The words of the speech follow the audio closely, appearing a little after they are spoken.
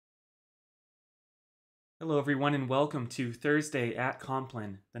Hello, everyone, and welcome to Thursday at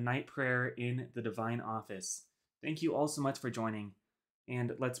Compline, the night prayer in the Divine Office. Thank you all so much for joining,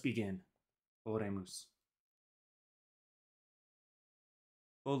 and let's begin. Oremus.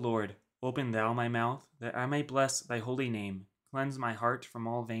 O Lord, open thou my mouth, that I may bless thy holy name. Cleanse my heart from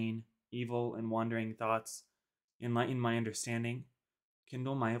all vain, evil, and wandering thoughts. Enlighten my understanding.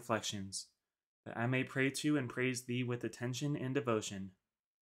 Kindle my afflictions, that I may pray to and praise thee with attention and devotion,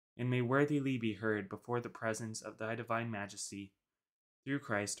 and may worthily be heard before the presence of thy divine majesty, through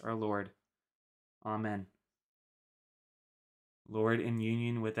Christ our Lord. Amen. Lord, in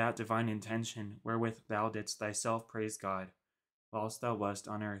union with that divine intention wherewith thou didst thyself praise God, whilst thou wast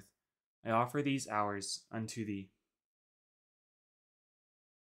on earth, I offer these hours unto thee.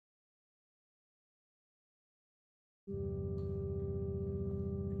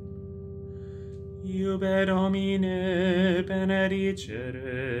 Iube Domine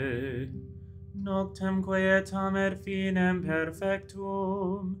benedicere, noctem quietam et finem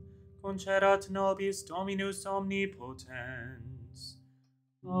perfectum, concedat nobis Dominus omnipotens.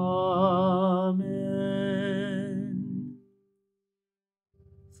 Amen.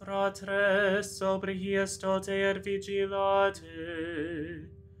 Fratres, sobrihies tote et vigilate,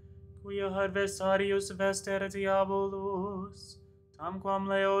 quia adversarius vester diabolus, tamquam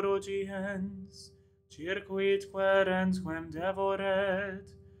leo rugiens, circuit querens quem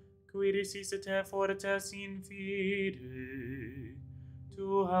devoret, qui resisite fortes in fide,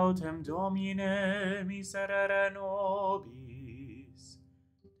 tu autem Domine miserere nobis.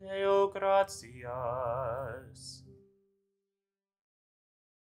 Deo gratias.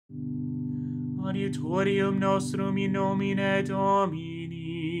 Adiutorium nostrum in nomine Domini,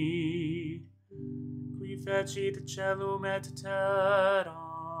 qui fecit celum et terram.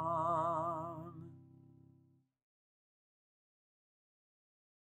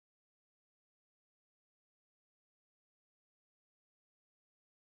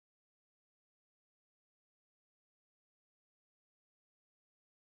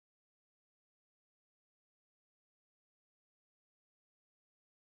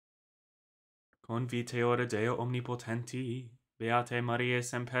 Conviteor Deo omnipotenti, Beate Mariae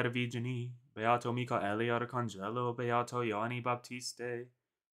semper Virgini, Beato Michaeli Arcangelo, Beato Ioanni Baptiste,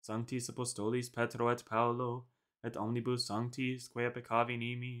 Sanctis Apostolis Petro et Paulo, et omnibus sanctis, quae peccavi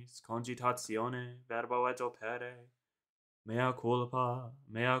nimis, cogitatione, verbo et opere, mea culpa,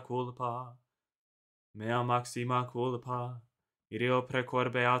 mea culpa, mea maxima culpa, ideo precor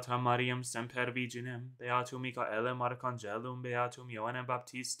Beatam Mariam semper Virginem, Beatum Michaelem Arcangelum, Beatum Ioannem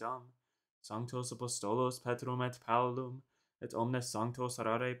Baptistam, Sanctos Apostolos Petrum et Paulum, et omnes sanctos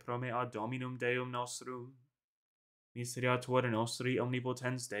rare pro me ad Dominum Deum nostrum. Miseriator nostri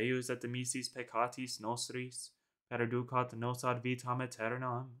omnipotens Deus et dimissis peccatis nostris, perducat nos ad vitam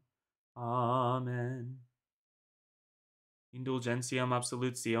aeternam. Amen. Indulgentiam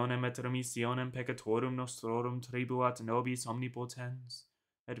absolutionem et remissionem peccatorum nostrorum tribuat nobis omnipotens,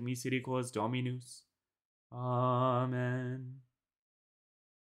 et misericors Dominus. Amen.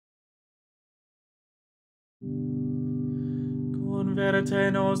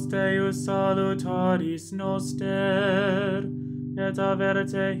 Converte nos Deus salutaris noster, et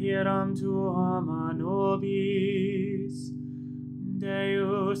averte hieram tuam a nobis.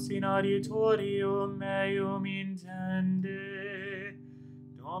 Deus in adiutorium meum intende,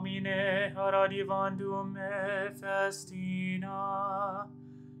 Domine aradivandum me festina,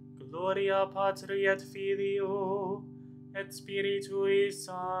 gloria Patri et Filio, et Spiritui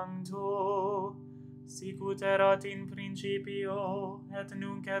Sancto, sicut erat in principio, et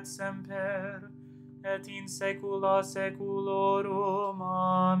nunc et semper, et in saecula saeculorum.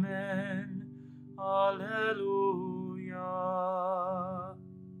 Amen. Alleluia.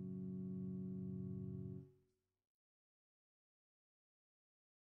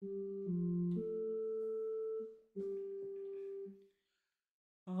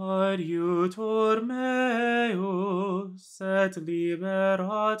 Adiutor meus, et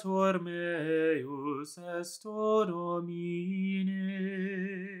liberator meus est o Domine.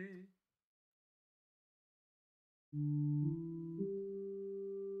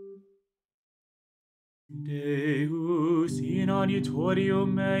 Deus in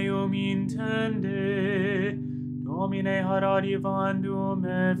adiutorium meum intende, Domine adivandum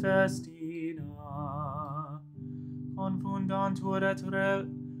me festina, confundantur et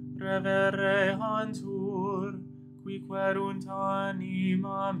revereantur, qui querunt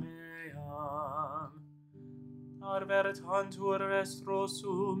anima meam, advertantur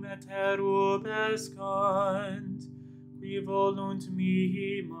estrosum et erubescant, qui volunt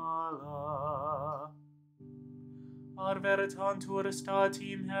mihi mala. Arvertantur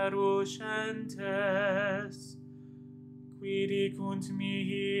statim heruscentes, qui dicunt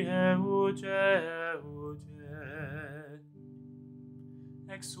mihi euge.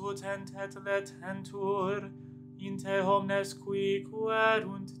 Exultent et letentur in te homnes qui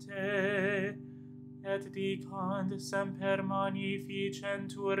querunt te, et dicant semper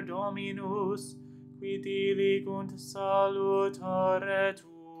magnificentur Dominus, qui diligunt salutare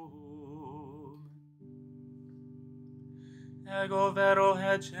tuum. Ego vero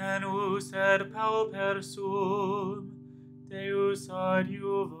et genus et pauper sum, Deus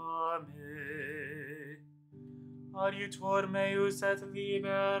adiuva me. Adiutor meus et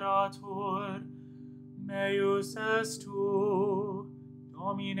liberator, meus est tu,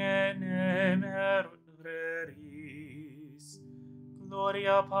 Domine nemereris.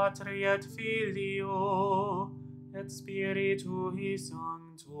 Gloria Patri et Filio, et Spiritui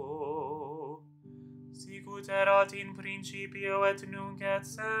Sancto, sicut erat in principio et nunc et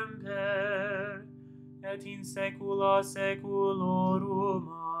semper, et in saecula saeculorum.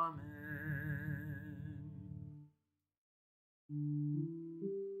 Amen.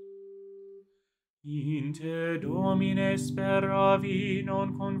 In te, Domine, speravi,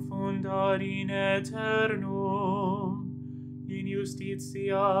 non confundar in aeternum, in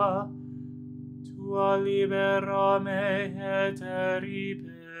justitia tua libera me et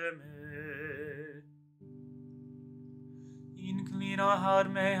eripe me. Inclina ad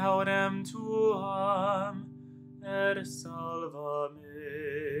me haudem tuam, salva me.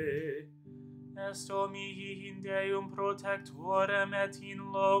 Esto mihi in Deum protectorem et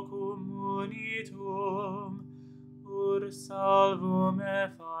in locum unitum, salvum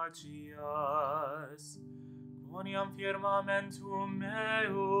facias. Quoniam firmamentum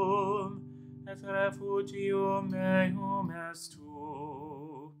meum, et refugium meum est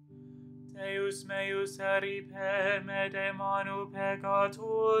tu. Deus meus eripe me de manu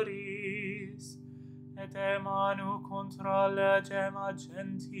peccatoris, et de manu contra legem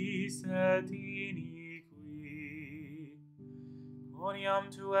agentis et iniqui. Quoniam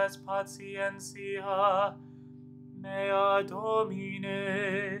tu es patientia mea,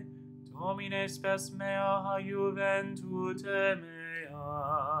 Domine, Domine spes mea juventute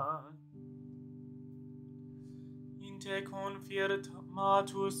mea. In te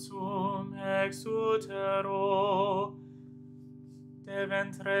confirmatus sum ex utero, de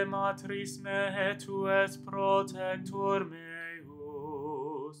ventre matris meae tu es protector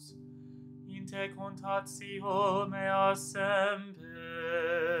meus. In te contatio mea semper,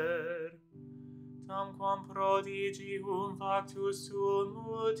 tamquam prodigium factus sum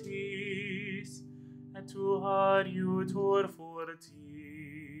mutis, et tu adiutor fortis.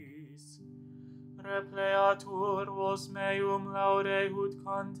 Repleatur vos meum laude ut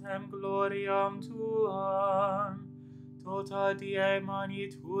cantem gloriam tuam, tota die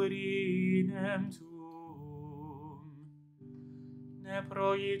manitudinem tuum. Ne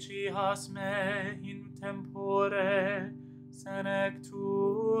proicias me in tempore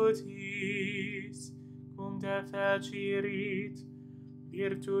senectutis, cum defecirit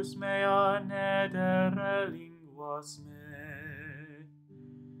virtus mea nedere linguas me.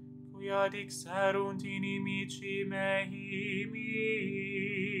 Quia dixerunt inimici mei,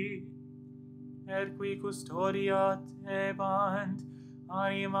 et qui custodiat ebant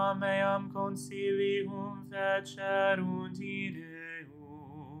anima meam consilium fecerunt in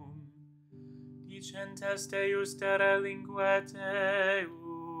eum. Dicentes Deus tere linguet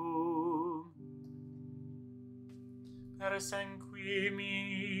eum, persequimi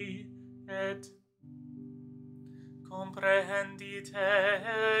et comprehendit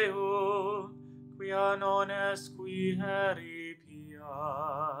eum, quia non est qui heripiat.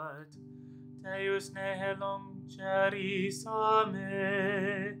 Deus ne longeris a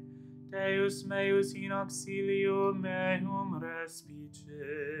me, Deus meus in auxilium meum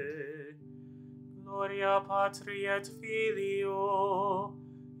respice. Gloria Patri et Filio,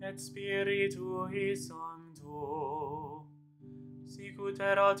 et Spiritui Sancto, sicut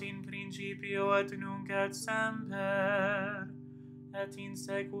erat in principio et nunc et semper, et in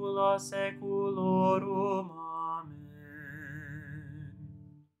saecula saeculorum. Amen.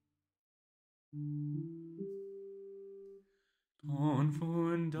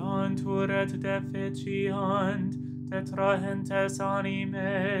 Confundantur et deficiant tetrahentes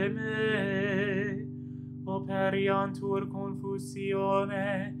anime me, operiantur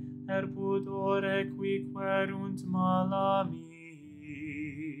confusione pudore qui querunt mala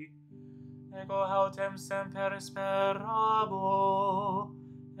mihi. Ego autem semper sperabo,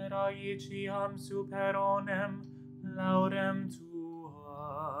 et aiciam superonem laudem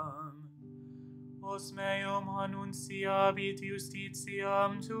tuam. Quos meum annunciabit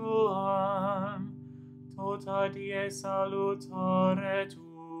justitiam tuam, tota die salutare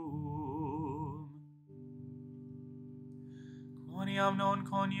tuum. Quoniam non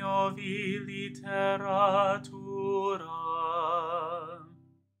coniovi literatura,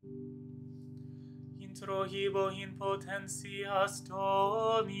 introhibo in potentias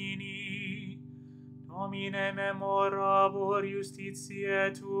Domini, Domine memorabor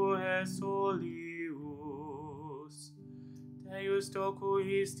justitiae Tuae solius, Deus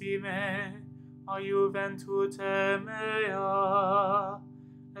docuisti me, aiuventute mea,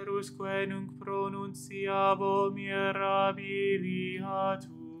 erusque nunc pronunciabo mirabilia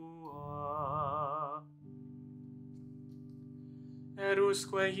Tua.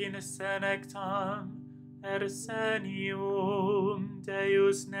 Erusque in senectam, ersenium,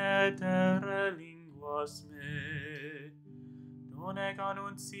 Deus netere linguas me, donec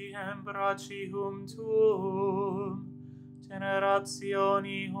annuntiam bracium Tuum,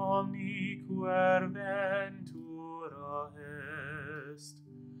 generationi omni quer ventura est.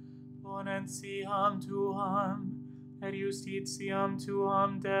 Ponentiam Tuam, et justitiam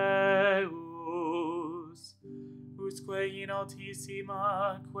Tuam Deus, usque in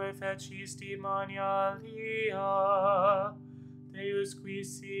altissima, que fecisti mania lia, Deus qui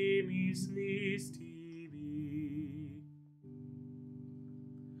simis listibi.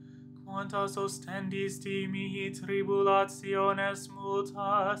 Quantas ostendisti mihi tribulationes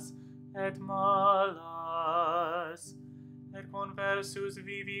multas et malas, et conversus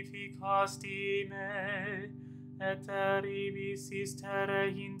vivificasti me, et teribis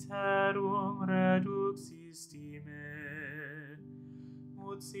terre interum reduxisti me.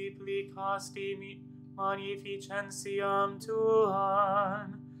 Multiplicasti magnificentiam Tuam,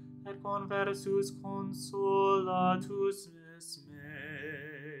 et conversus consolatus es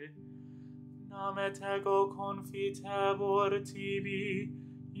me. Namet ego confitebor tibi,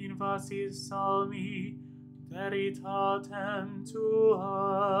 invasis salmi, veritatem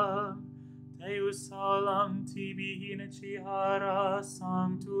Tuam, Deus salam tibi in cihara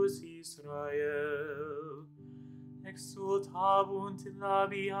sanctus Israel. Exultabunt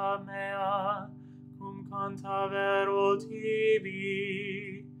labia mea, cum cantavero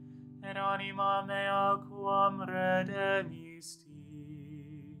tibi, et anima mea quam redemisti.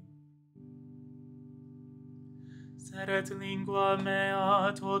 Sed lingua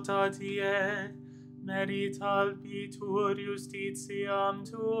mea tota tie, meditalbitur justitiam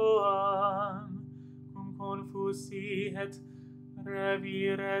Tuam, cum confusi et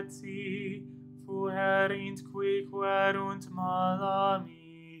revireti fuerint qui querunt mala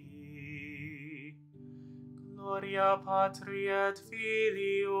mihi. Gloria Patri et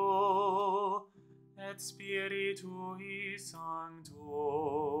Filio, et Spiritui Sancto.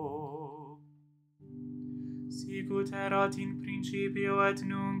 Sicut erat in principio et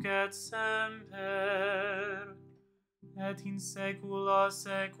nunc et semper, et in saecula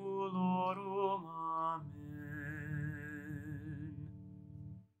saeculorum. Amen.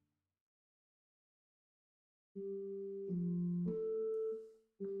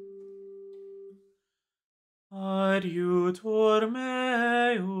 Adiutor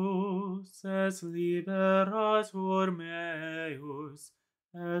meus, es liberator meus,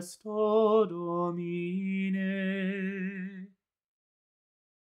 est o Domine.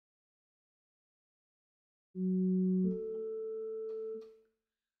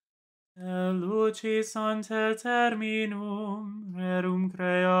 E lucis ante terminum, rerum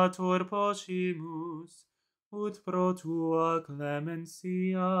creator possimus, ut pro tua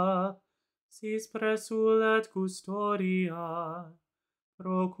clementia, sis presul et custodia,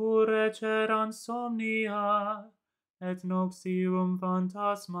 procure ceram somnia, et noxium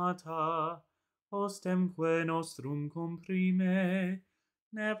phantasmata, postemque nostrum comprime,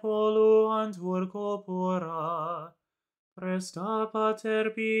 ne polluantur corpora, presta pater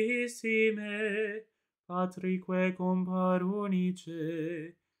pissime, patrique compar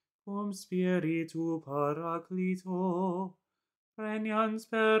unice, cum spiritu paraclito, regnans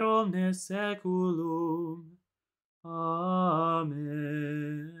per omnes saeculum.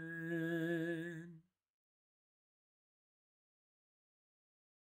 Amen.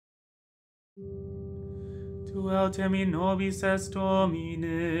 Tu autem in nobis est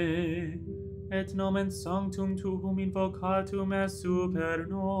Domine, et nomen sanctum tuum invocatum est super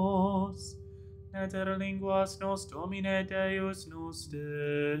nos, neter linguas nos Domine Deus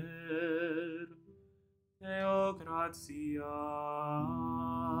noster. Deo gratias.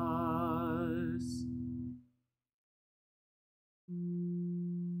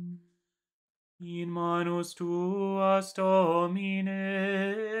 In manus tuas, Domine,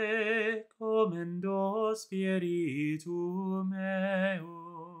 commendo spiritum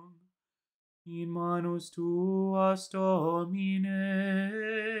meum in manus tuas, Domine.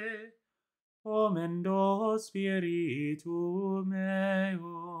 Commendo spiritum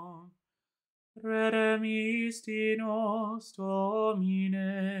meum, redemisti nos,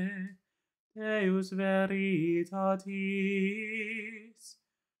 Domine, Deus veritatis.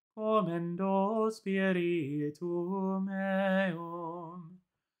 Commendo spiritum meum,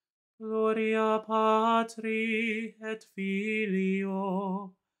 gloria Patri et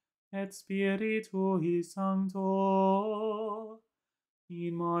Filio et Spiritui Sancto,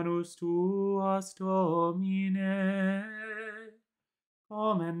 in manus tuas, Domine.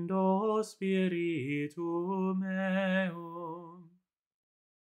 Commendo spiritum meum.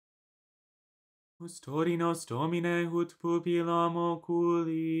 Custodi nos, Domine, ut pupillam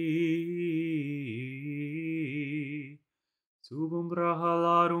oculi, sub umbra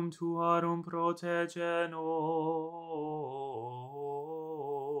halarum tuarum protege nos.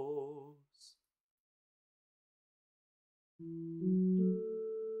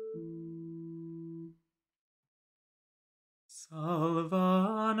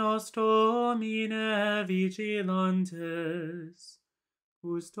 Salva nos, Domine, vigilantes,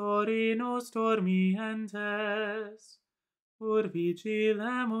 custodi nos dormientes, ur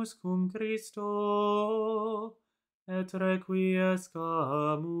vigilemus cum Christo, et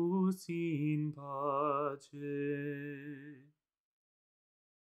requiescamus in pace.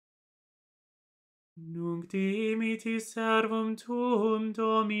 Nunc dimitis servum tuum,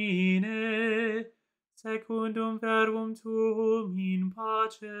 Domine, secundum verbum tuum in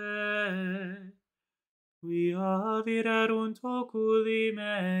pace, quia viderunt oculi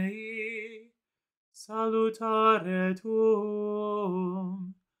mei, salutare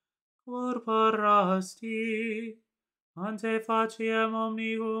tuum, corporasti, ante faciem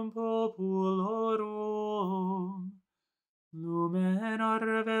omnium populorum, lumen a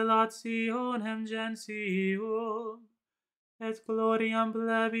revelationem gentium, et gloriam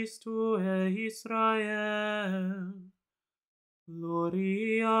plebis tuae Israel.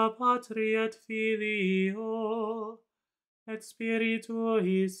 Gloria Patri et Filio, et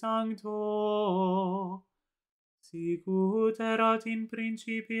Spiritui Sancto, sicut erat in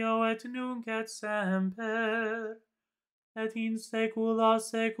principio et nunc et semper, et in saecula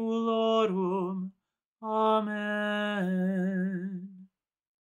saeculorum. Amen.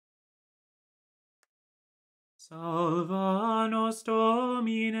 Salva nos,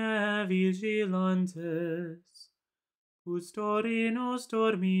 Domine, vigilantes, custodi nos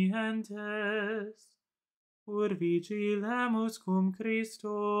dormientes, ur vigilemus cum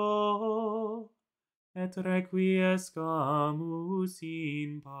Christo, et requiescamus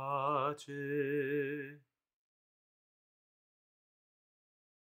in pace.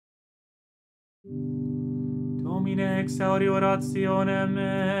 Domine, exaudi orationem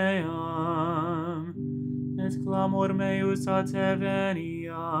meam, et clamor meus a te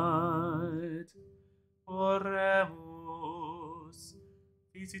veniat. Oremus.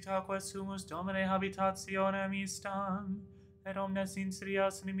 Visitaque sumus, Domine, habitationem istam, et omnes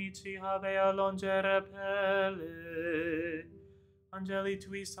insidias nimici habea longe repelle. Angeli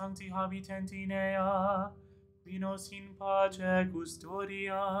tui sancti habitent in ea, qui nos in pace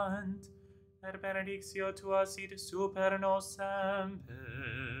custodiant, per benedictio tua sit super nos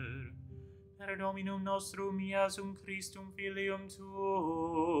semper. Per Dominum nostrum Iesum Christum Filium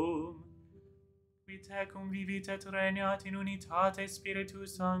tuum, qui tecum vivit et regnat in unitate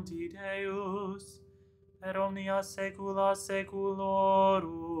Spiritus Sancti Deus, per omnia saecula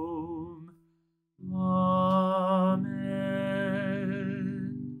saeculorum. Amen.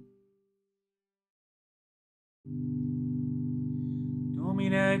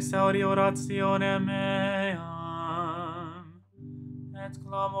 Domine, exaudi orationem meam, et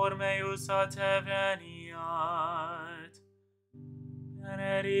clamor meus a te veniat.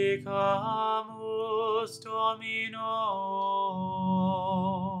 Benedicamus Domino.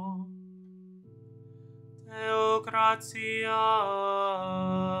 Deo gratias.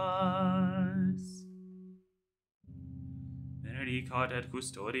 Benedicat et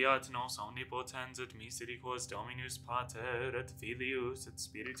custodiat nos omnipotens et misericors Dominus Pater et Filius et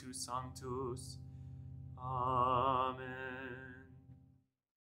Spiritus Sanctus. Amen.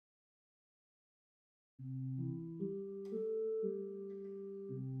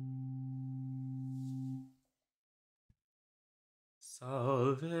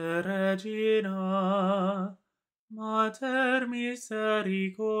 Salve Regina, Mater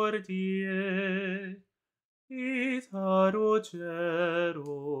misericordiae, vita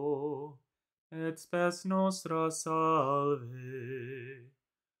docero, et spes nostra salve.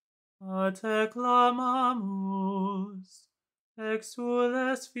 A te clamamus,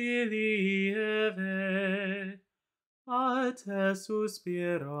 exules filii Eve, a te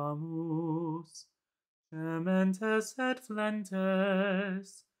suspiramus, gementes et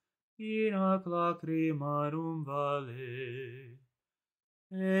flentes, in ac lacrimarum vale.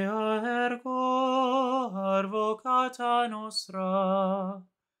 Ea ergo advocata nostra,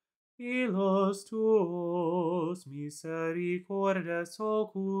 illos tuos misericordes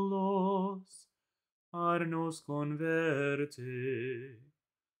oculos, ad nos converte.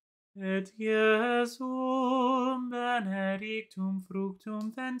 Et Iesum benedictum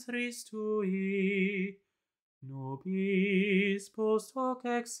fructum ventris tui, nobis post hoc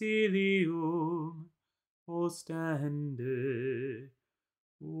exilium ostende.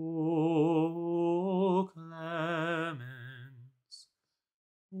 O clemens,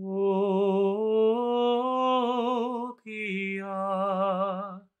 O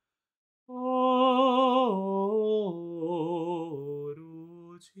pia, O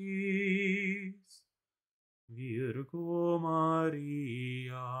dulcis Virgo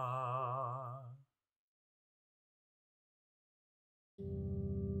Maria.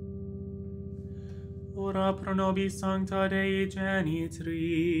 Ora pro nobis sancta Dei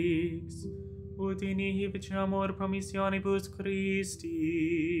genitrix, ut in hic promissionibus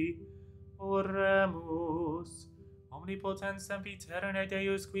Christi, oremus. Omnipotens sempiterne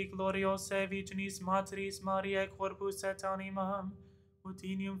Deus, qui gloriose virginis Matrice Mariae corpus et animam, ut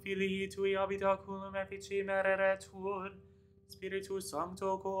inium filii tui habitaculum effici mereretur, Spiritus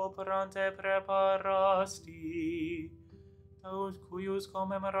Sancto cooperante preparasti, aut cuius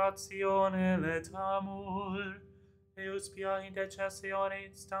commemoratione letamur, eus pia indecessione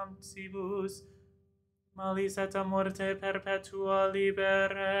instantibus, malis et a morte perpetua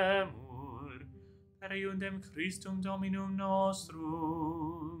liberemur, per iundem Christum Dominum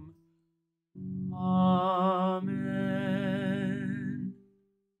nostrum. Amen.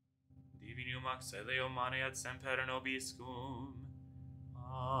 Divinium auxilium mane et semper nobiscum.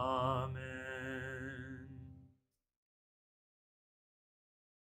 Amen.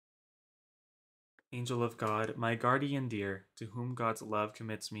 Angel of God, my guardian dear, to whom God's love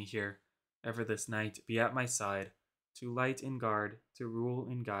commits me here, ever this night be at my side, to light and guard, to rule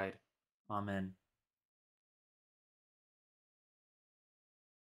and guide. Amen.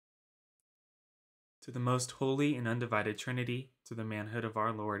 To the most holy and undivided Trinity, to the manhood of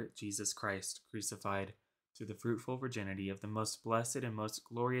our Lord Jesus Christ, crucified, to the fruitful virginity of the most blessed and most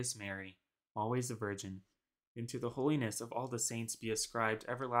glorious Mary, always a virgin, and to the holiness of all the saints be ascribed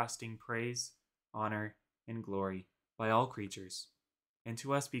everlasting praise, honor, and glory by all creatures, and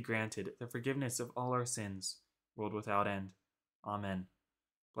to us be granted the forgiveness of all our sins, world without end. Amen.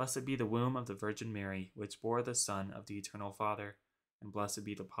 Blessed be the womb of the Virgin Mary, which bore the Son of the Eternal Father, and blessed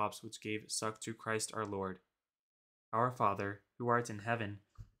be the paps which gave suck to Christ our Lord. Our Father, who art in heaven,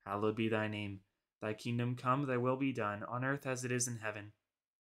 hallowed be thy name. Thy kingdom come, thy will be done, on earth as it is in heaven.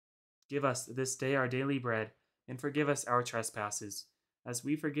 Give us this day our daily bread, and forgive us our trespasses, as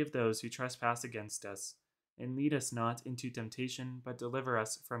we forgive those who trespass against us. And lead us not into temptation, but deliver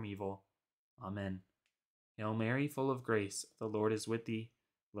us from evil. Amen. Hail Mary, full of grace, the Lord is with thee.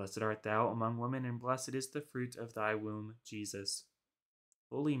 Blessed art thou among women, and blessed is the fruit of thy womb, Jesus.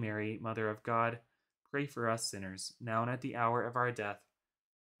 Holy Mary, Mother of God, pray for us sinners, now and at the hour of our death.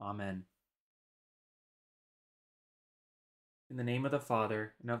 Amen. In the name of the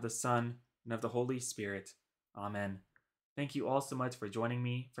Father, and of the Son, and of the Holy Spirit. Amen. Thank you all so much for joining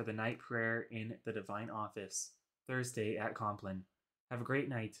me for the night prayer in the Divine Office, Thursday at Compline. Have a great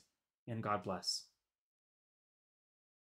night, and God bless.